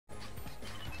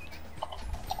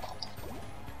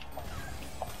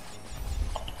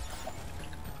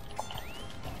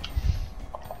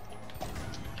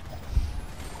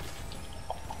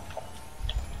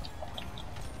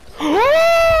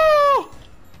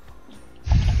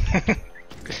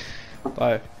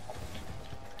Die.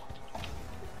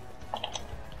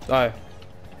 Die.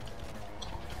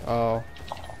 Oh.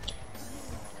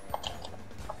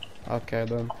 Okay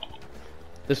then.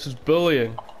 This is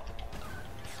bullying.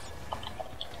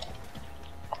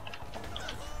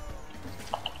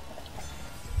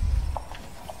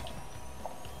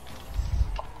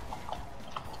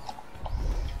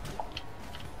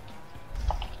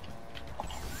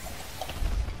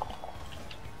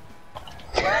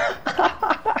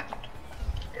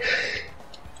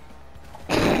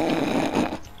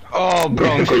 Oh,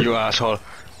 Bronco, you asshole.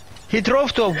 He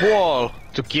drove to a wall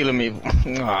to kill me.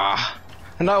 Ah.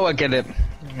 Now I get it.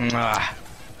 Ah.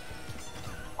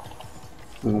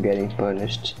 I'm getting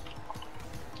punished.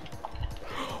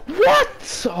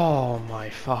 What? Oh my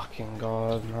fucking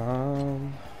god,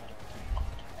 man.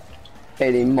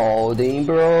 Any molding,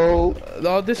 bro?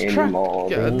 No, this Any track.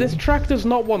 molding? This track does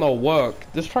not want to work.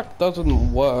 This track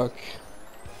doesn't work.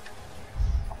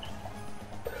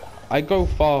 I go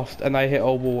fast and I hit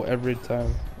a wall every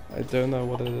time. I don't know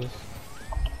what it is.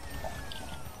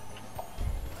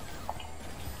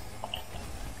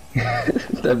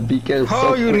 The beacon is How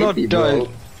so you not pretty, died? bro.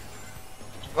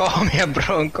 Oh, yeah,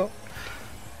 Bronco.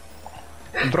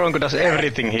 Bronco does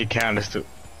everything he can to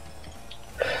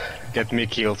get me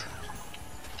killed.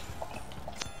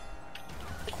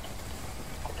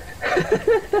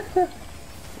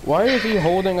 Why is he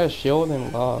holding a shield in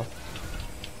love?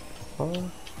 Oh.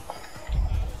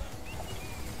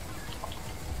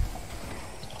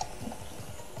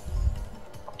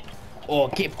 Oh,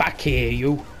 get back here,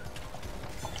 you!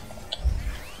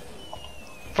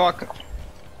 Fuck.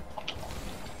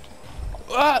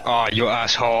 Ah! Oh, you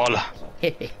asshole.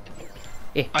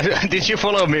 Did you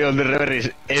follow me on the very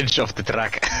edge of the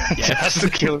track? Yes. Just to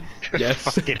kill Yes.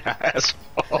 fucking asshole.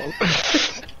 Oh.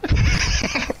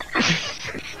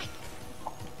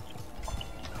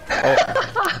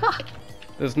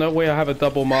 There's no way I have a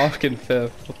double mask in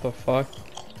fifth. What the fuck?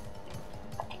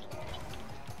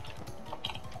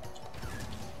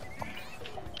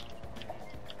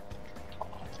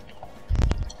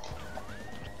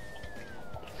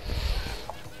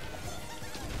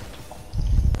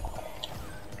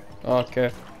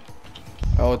 Okay.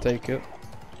 I will take it.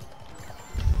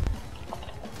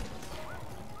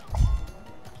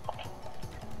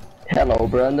 Hello,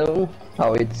 Brandon.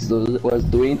 How was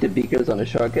doing the beakers on the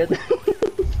shortcut?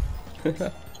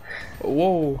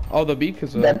 Whoa! Oh, the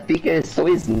beakers are. That beaker is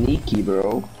so sneaky,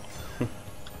 bro.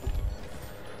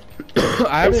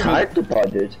 It's hard to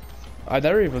dodge it. I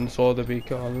never even saw the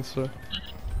beaker, honestly.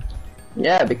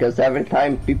 Yeah, because every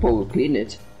time people will clean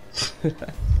it.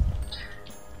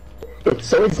 It's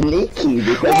so sneaky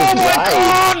because Oh it's my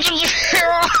live.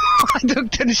 god! I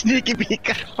took the sneaky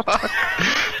beaker.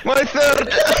 My third!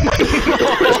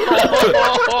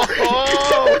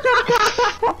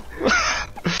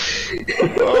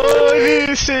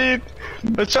 Oh shit!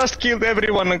 I just killed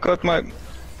everyone and got my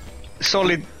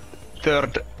solid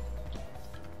third.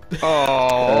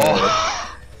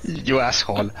 Oh, you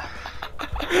asshole.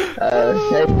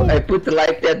 I put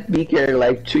like that beaker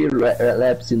like 3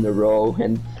 laps in a row,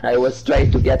 and I was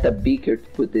trying to get a beaker to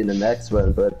put in the next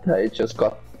one, but I just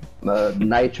got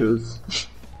nitros.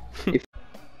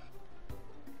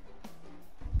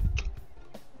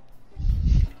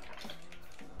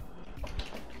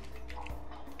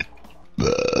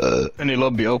 Any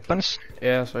lobby opens?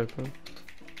 Yeah, it's open.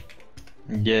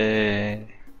 Yeah.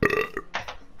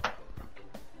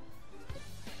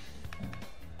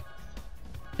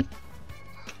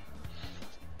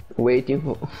 Waiting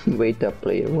for wait up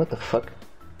player. What the fuck?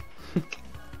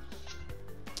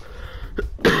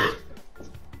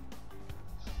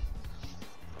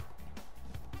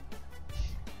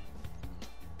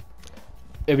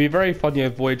 It'd be very funny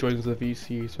if Void joins the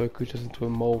VC, so it could just into a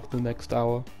mole for the next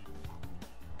hour.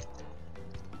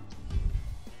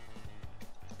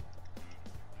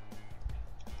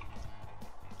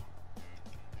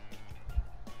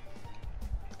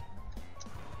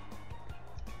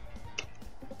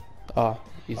 Ah,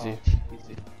 easy.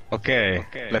 Okay,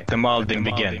 let the molding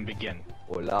begin.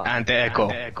 Hola. And the echo.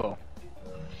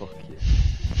 Fuck you.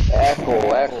 Echo.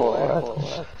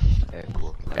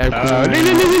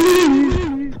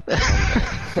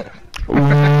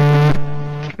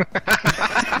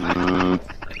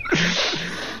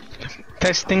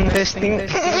 Testing.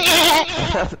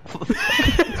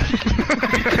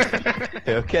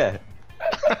 Okay.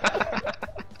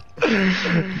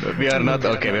 We are not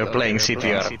okay, we are playing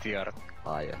CTR.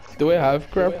 Ah, yeah. Do I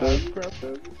have grapple?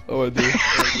 Oh, I do.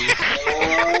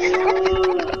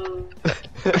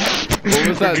 What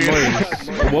was that noise?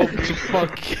 What the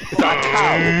fuck?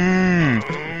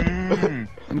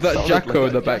 That Jacko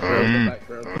in the background.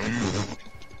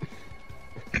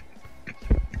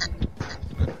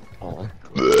 Oh.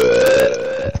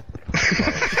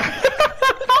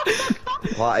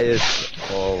 What is?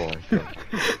 Oh my god.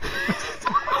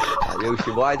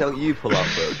 Yoshi, why don't you pull out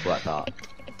birds like that?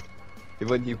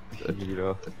 When you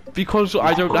know. Because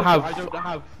I don't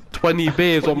have 20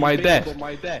 beers on my desk.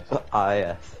 Ah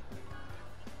yes.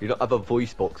 You don't have a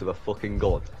voice box of a fucking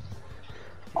god.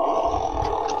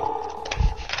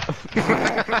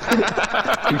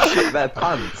 You shit their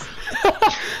pants.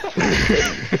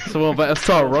 Someone better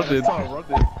start running.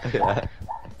 Yeah.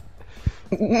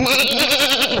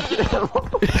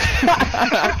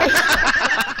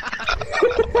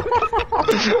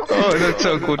 Oh, that's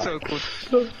so good.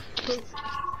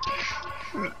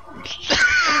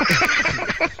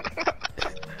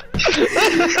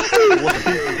 What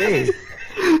is this?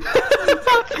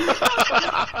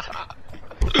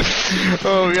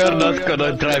 Oh, we are not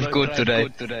gonna drive good today.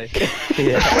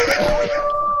 Yeah.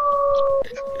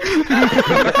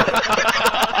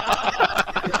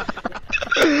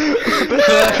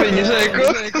 Laughing is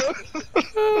echo.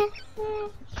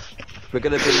 We're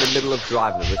gonna be in the middle of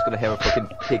driving and we're just gonna hear a fucking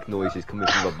pig noises coming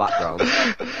from the background.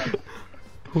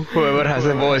 Whoever has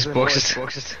a voice box,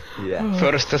 Yeah.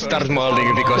 first to start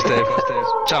molding because they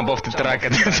jump off the track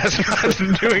and then just start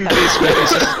doing these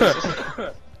faces.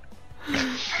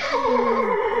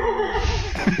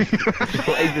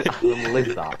 What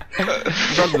is that?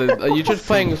 Brother, are you just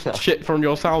playing shit from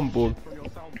your soundboard?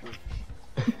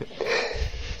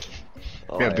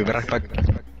 Yeah, be right back.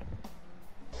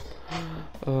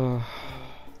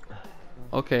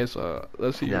 Okay, so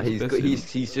let's see. Yeah,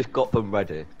 he's just got them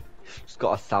ready. He's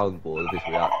got a soundboard of his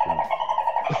reaction.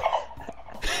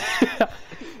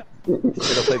 He's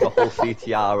gonna play the whole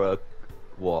CTR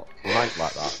rank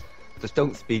like that. Just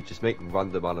don't speak, just make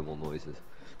random animal noises.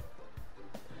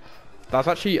 That's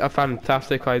actually a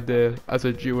fantastic idea as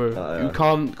a duo. Yeah. You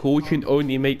can't call, you can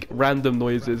only make random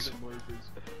noises.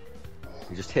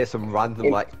 You just hear some random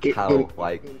like cow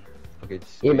like. Okay,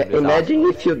 Imagine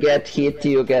if you get hit,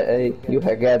 you get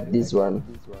this one.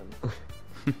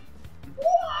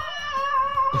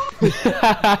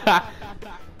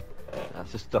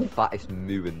 That's just the fattest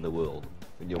moo in the world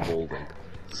when you're molding.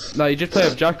 No, you just play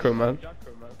with Jacko, man.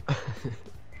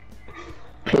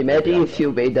 Imagine if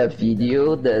you made a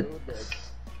video that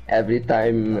every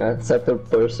time a certain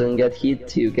person get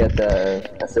hit, you get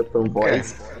a certain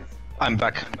voice. I'm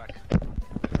back.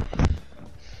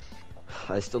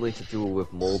 I still need to deal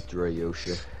with Mold Dre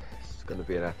Yoshi. It's gonna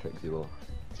be an epic duo.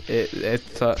 It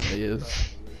certainly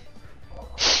is.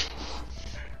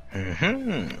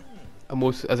 I'm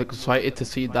also as excited to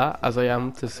see that as I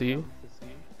am to see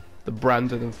the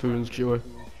Brandon and Foons duo.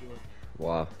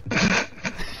 Wow.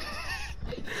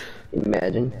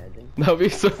 Imagine. That'd be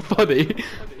so funny.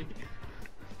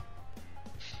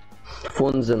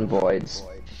 Phones and voids.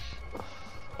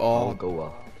 I'll Oh, go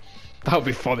well. that'd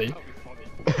be funny.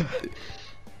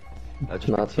 I just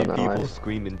Not hear gonna people lie.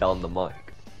 screaming down the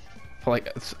mic. For like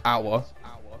an hour.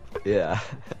 Yeah.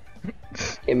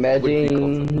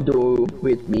 Imagine do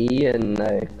with me and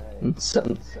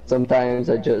sometimes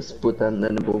I just put an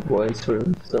animal voice for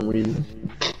some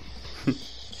reason.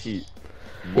 See,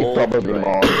 It probably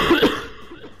more.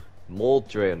 Mold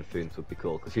Dre and Foons would be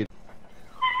cool because he.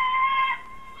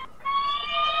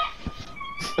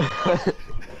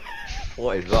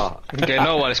 What is that? Okay,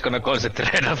 no one is gonna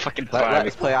concentrate on fucking driving.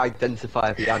 Let's play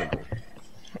Identify the Animal.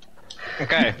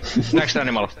 Okay, next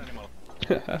animal.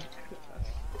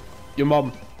 Your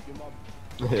mom.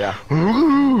 Yeah.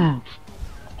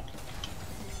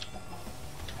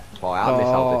 Oh, I miss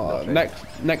out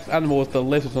Next animal is the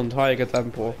lizard on Tiger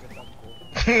Temple.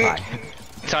 Hi.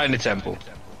 Tiny temple.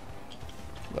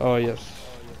 Oh yes.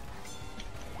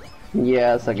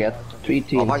 Yes, I get 3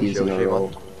 thanks, TNTs in a Yoshi, row.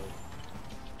 man.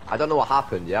 I don't know what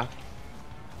happened, yeah?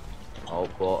 Oh,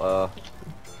 but, wow.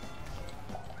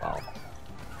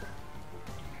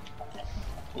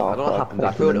 I don't know what happened.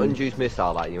 I threw an unused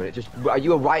missile at you and it just...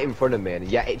 You were right in front of me and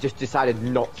yet it just decided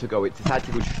not to go. It decided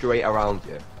to go straight around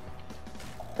you.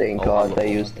 Thank God I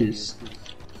used this.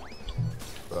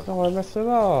 Oh, I messed it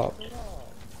up.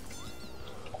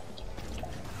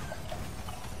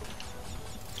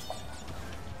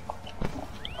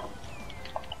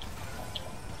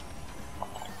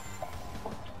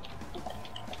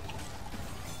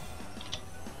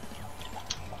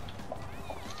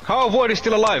 How Void is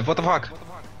still alive? What the fuck?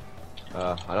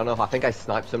 I don't know. I think I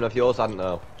sniped some of yours. I don't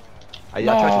know. I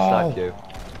tried to snipe you.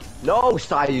 No,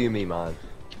 Sajumi, man.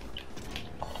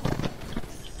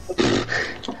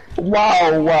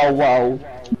 Wow, wow,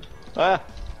 wow.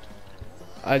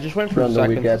 I just went for a No,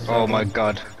 we second. get- Oh my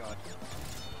god.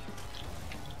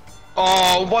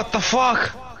 Oh, what the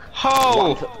fuck?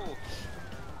 How?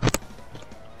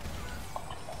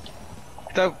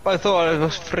 I thought it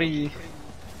was free.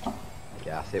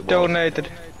 Yes, it was. Donated.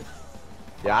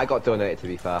 Yeah, I got donated to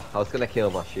be fair. I was gonna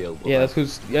kill my shield. But Yeah, that's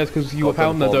because you Got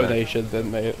found the them for me. donation,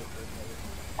 didn't they?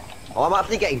 Oh, I'm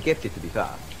actually getting gifted to be fair.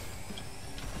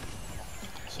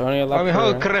 It's only a I lap mean,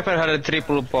 how there. Creeper had a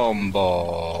triple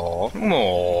combo?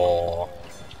 No.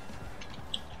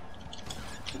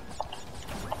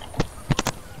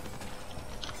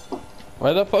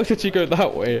 Why the fuck did you go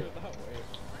that way?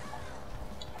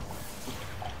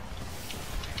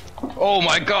 Oh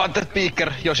my god, that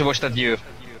beaker! Yoshi, was that you?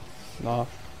 Nah.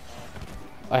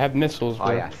 I have missiles, bro.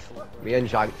 Oh yes. Me and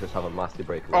Janks just have a massive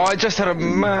breakaway. Oh, I just had a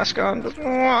mask on.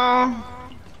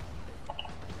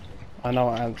 I know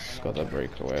Ant's got a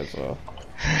breakaway as well.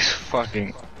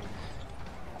 Fucking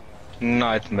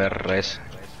nightmare race.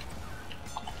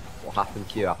 What happened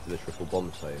to you after the triple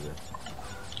bomb saying it?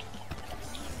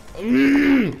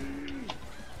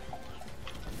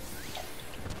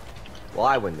 Well,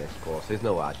 I win this course. There's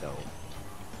no way I don't.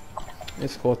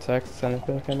 It's Cortex,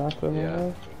 anything can happen.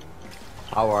 Yeah.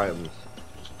 Power items.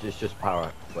 Just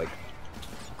power. Like,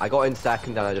 I got in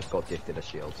second and I just got gifted a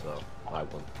shield, so I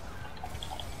won.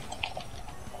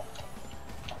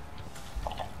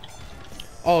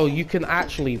 Oh, you can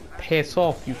actually piss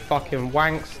off, you fucking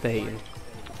wank stain.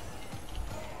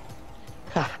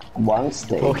 One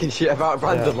stage. Talking shit about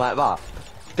Brandon like that.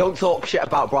 Don't talk shit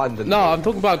about Brandon. No, I'm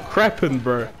talking about Creppin,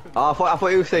 bro. Oh, I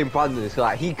thought you were saying Brandon. It's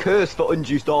like he cursed for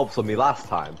unjuiced orbs on me last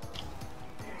time.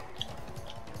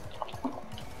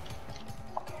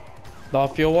 No,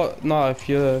 if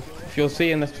you're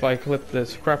seeing this like clip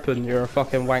this Creppin, you're a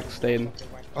fucking wank stain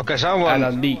Okay, and a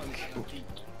someone. leak.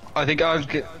 I think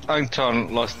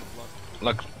Angton lost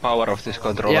like power of this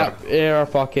controller. Yeah, you're a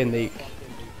fucking leak.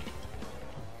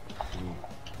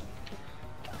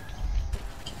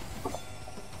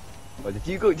 Oh,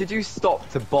 did you stop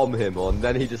to bomb him, or and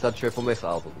then he just had triple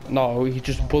missiles? No, he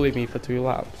just bullied me for 2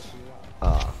 laps.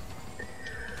 Ah.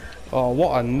 Oh,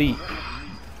 what a neat.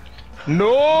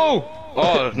 No!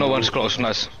 Oh, no one's close.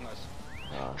 Nice.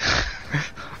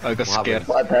 I got What scared.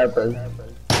 What happened?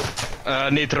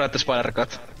 Nitro at the spider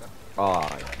cut.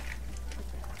 Ah.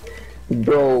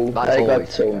 Bro, That's I got always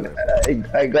so better.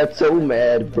 mad. I got so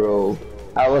mad, bro.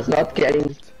 I was not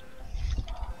getting.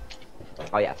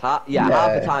 Oh yeah, half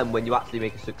the time when you actually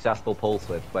make a successful pulse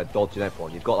lift by dodging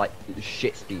everyone, you've got like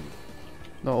shit speed.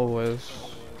 Not always.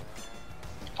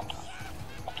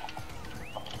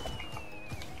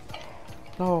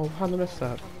 No, how did I miss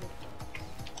that?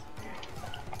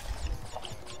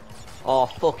 Oh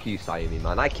fuck you, Sajumi,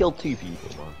 man. I killed 2 people,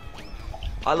 man.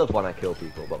 I love when I kill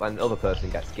people, but when the other person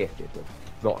gets gifted with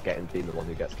not being the one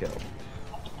who gets killed.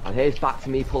 And here's back to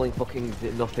me pulling fucking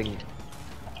nothing.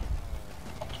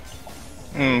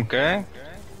 Okay.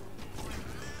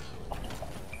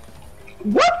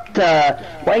 What the?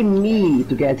 Why me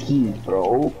to get heat,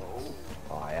 bro?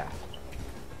 Oh yeah.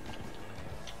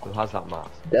 Who has that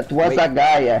mask? That was Wait. a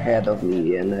guy ahead of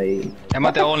me, and I. Am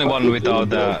I the only one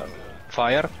without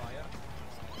fire?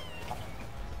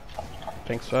 I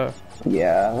think so.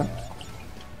 Yeah.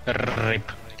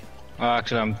 RIP.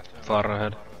 Actually, I'm far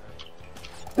ahead.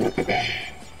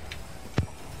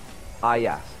 Ah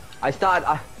yes.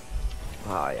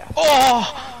 Ah yeah.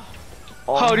 Oh!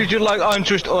 Oh. How did you like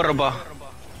unjust Orba?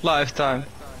 Lifetime.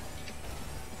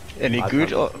 Any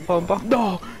good Bomba?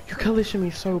 No, you collision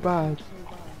me so bad.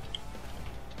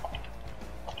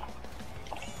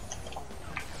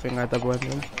 I think I double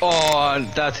ended. Oh,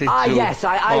 that's it Ah too. yes,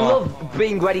 I Oh. love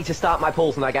being ready to start my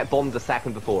pulse and I get bombed a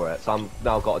second before it, so I'm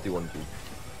now got to do 1G.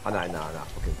 Oh no,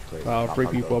 fucking crazy. Wow, Crap, 3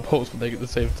 I'm people are done. pulsing at the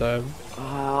same time.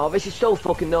 Oh, this is so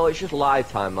fucking no, it's just live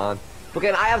time, man.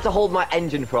 Fucking, I have to hold my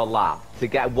engine for a lap to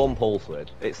get 1 pulse with.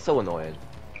 It's so annoying.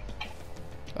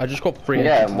 I just got 3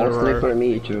 Yeah, hits in a mostly row. for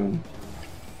me too.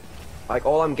 Like,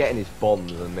 all I'm getting is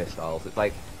bombs and missiles. It's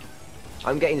like,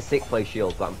 I'm getting 6th place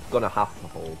shields that I'm gonna have to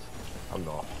hold. I'm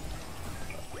not.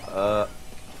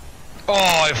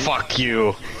 Oh, fuck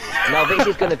you. Now this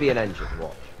is gonna be an engine,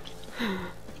 watch.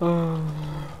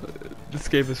 This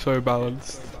game is so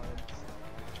balanced.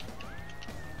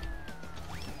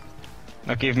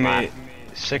 Now give me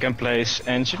second place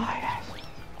engine.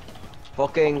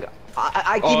 Fucking,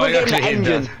 I keep Oh, on I getting the actually hit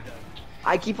engine. that.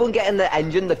 I keep on getting the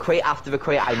engine, the crate after the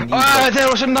crate. I need Ah, it. there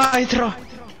was a nitro.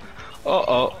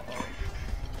 Uh-oh.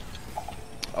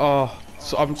 Oh,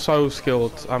 so I'm so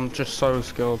skilled. I'm just so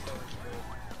skilled.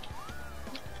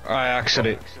 I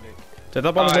actually Did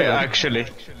that bomb hit him? actually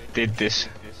did this.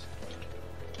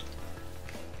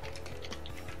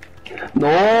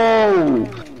 No!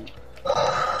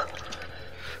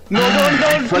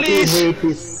 No, please! I hate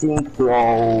this sync,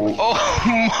 bro. Oh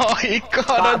my god,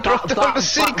 I dropped on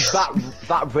 6!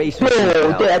 That race was Bro, something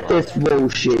else, that man. is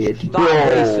bullshit, That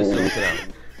race was bro. something else.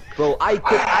 Bro,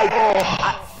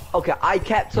 I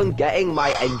kept on getting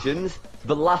my engines,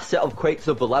 the last set of crates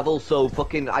of the level, so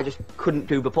fucking I just couldn't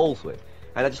do the pole swing.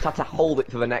 And I just had to hold it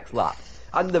for the next lap.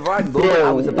 And the right moment I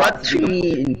Bro, was about what to do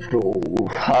mean, bro?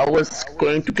 I was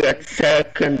going to get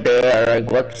second there. I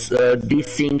got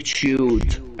desync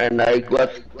shoot, and I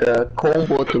got the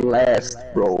combo to last,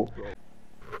 bro.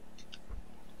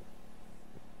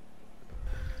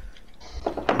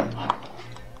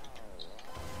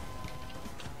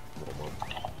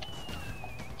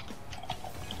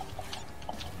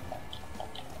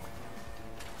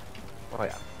 Oh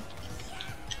yeah.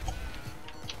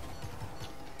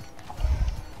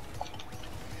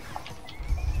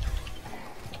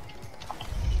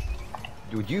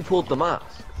 Dude, you pulled the mask.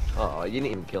 Oh, you didn't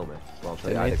even kill me. Well, I'll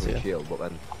tell you, I hit Didn't with you? a shield,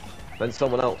 but then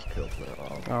someone else killed me.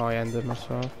 Oh, I ended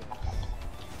myself.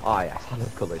 Oh yes, I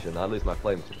love collision. I lose my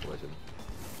flames to collision.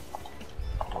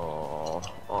 Oh.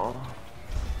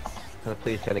 Can I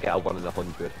please try to get a 1 in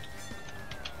 100?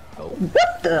 Oh.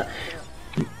 What the?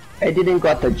 I didn't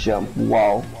got the jump.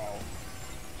 Wow.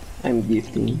 I'm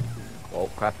gifting. Oh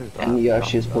crap is that? And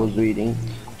Yoshi's post reading.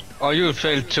 Oh, you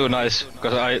failed too nice,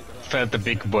 because I felt the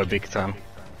big boy big time.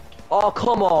 Oh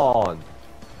come on!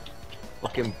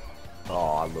 Fucking.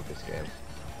 Oh, I love this game.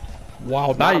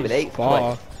 Wow, Now I'm that in is 8th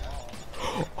far.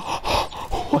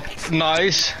 What?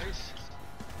 Nice!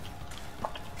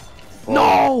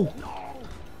 No!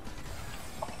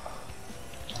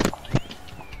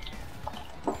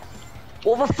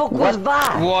 What the fuck was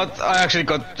that? What? I actually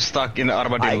got stuck in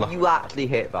armadillo. You actually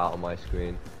hit that on my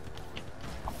screen.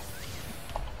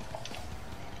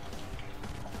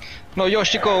 No,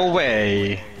 Yoshi, go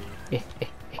away!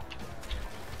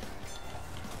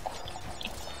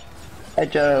 I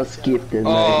just skipped it. Oh,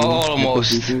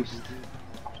 almost.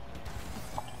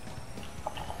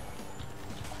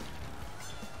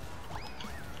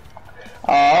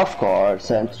 Of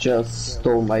course, and just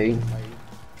stole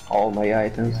all my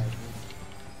items.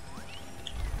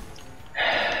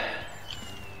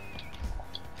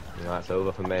 Yeah, it's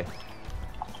over for me.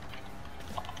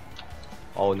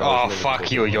 Oh no. Oh, it's an fuck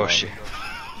invisible you, one. Yoshi.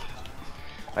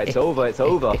 It's over, it's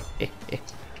over. Oh,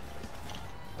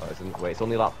 wait, it's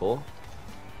only lap 4?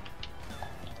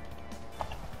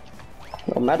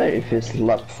 No matter if it's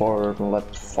lap 4 or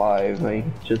lap 5, I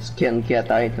just can't get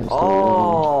items.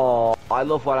 Oh, I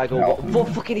love when I go. No. What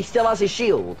fucking? He still has his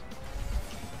shield,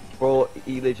 bro.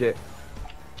 He legit.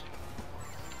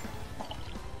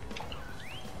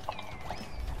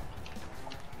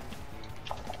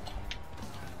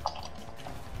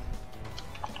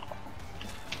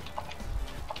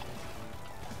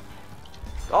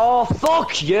 Oh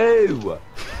fuck you!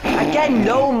 Again,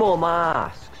 no more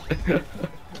masks.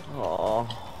 Oh.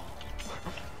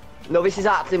 No, this is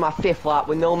actually my 5th lap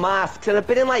with no masks, and I've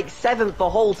been in like 7th the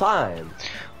whole time.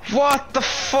 What the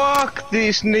fuck?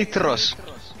 These nitros.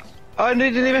 I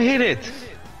didn't even hit it.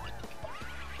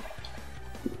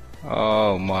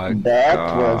 Oh my That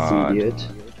god. was idiot.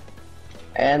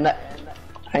 And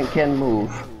I can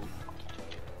move.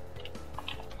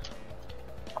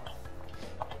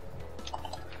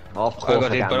 Of course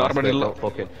got I hit get by a mask, armadillo. but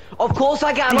fucking. Of course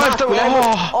I get a No, mask. the- when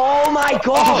oh my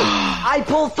god! I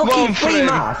pull fucking One 3 frame.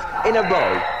 masks in a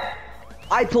row.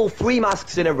 I pull 3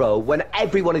 masks in a row when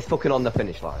everyone is fucking on the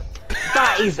finish line.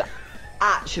 That is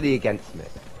actually against me.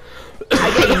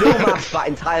 I get no mask that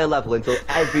entire level until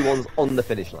everyone's on the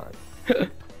finish line.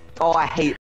 Oh, I hate